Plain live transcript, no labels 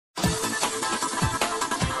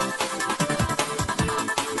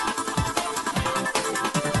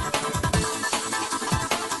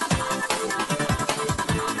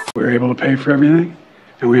They're able to pay for everything,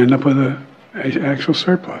 and we end up with an actual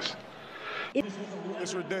surplus.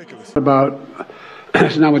 It's ridiculous.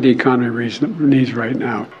 It's not what the economy needs right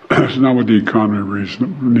now. It's not what the economy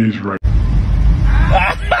needs right now.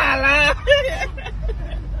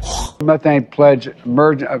 Methane pledge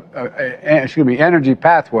energy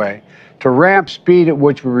pathway to ramp speed at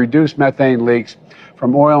which we reduce methane leaks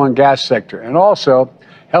from oil and gas sector, and also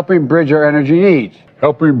helping bridge our energy needs.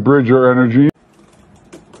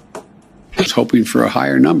 I was hoping for a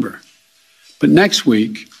higher number. But next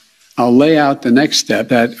week, I'll lay out the next step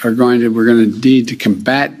that we're going to need to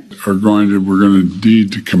combat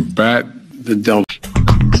the delta.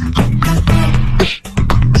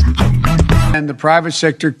 And the private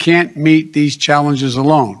sector can't meet these challenges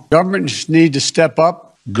alone. Governments need to step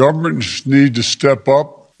up. Governments need to step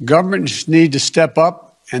up,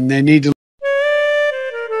 and they need to.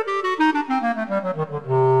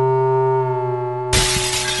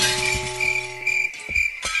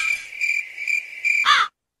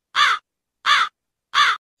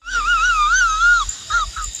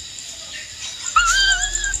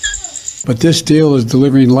 But this deal is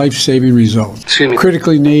delivering life-saving results.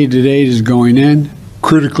 Critically needed aid is going in.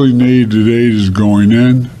 critically needed aid is going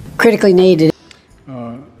in. Critically needed.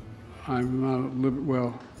 I'm not,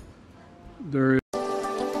 well, there is.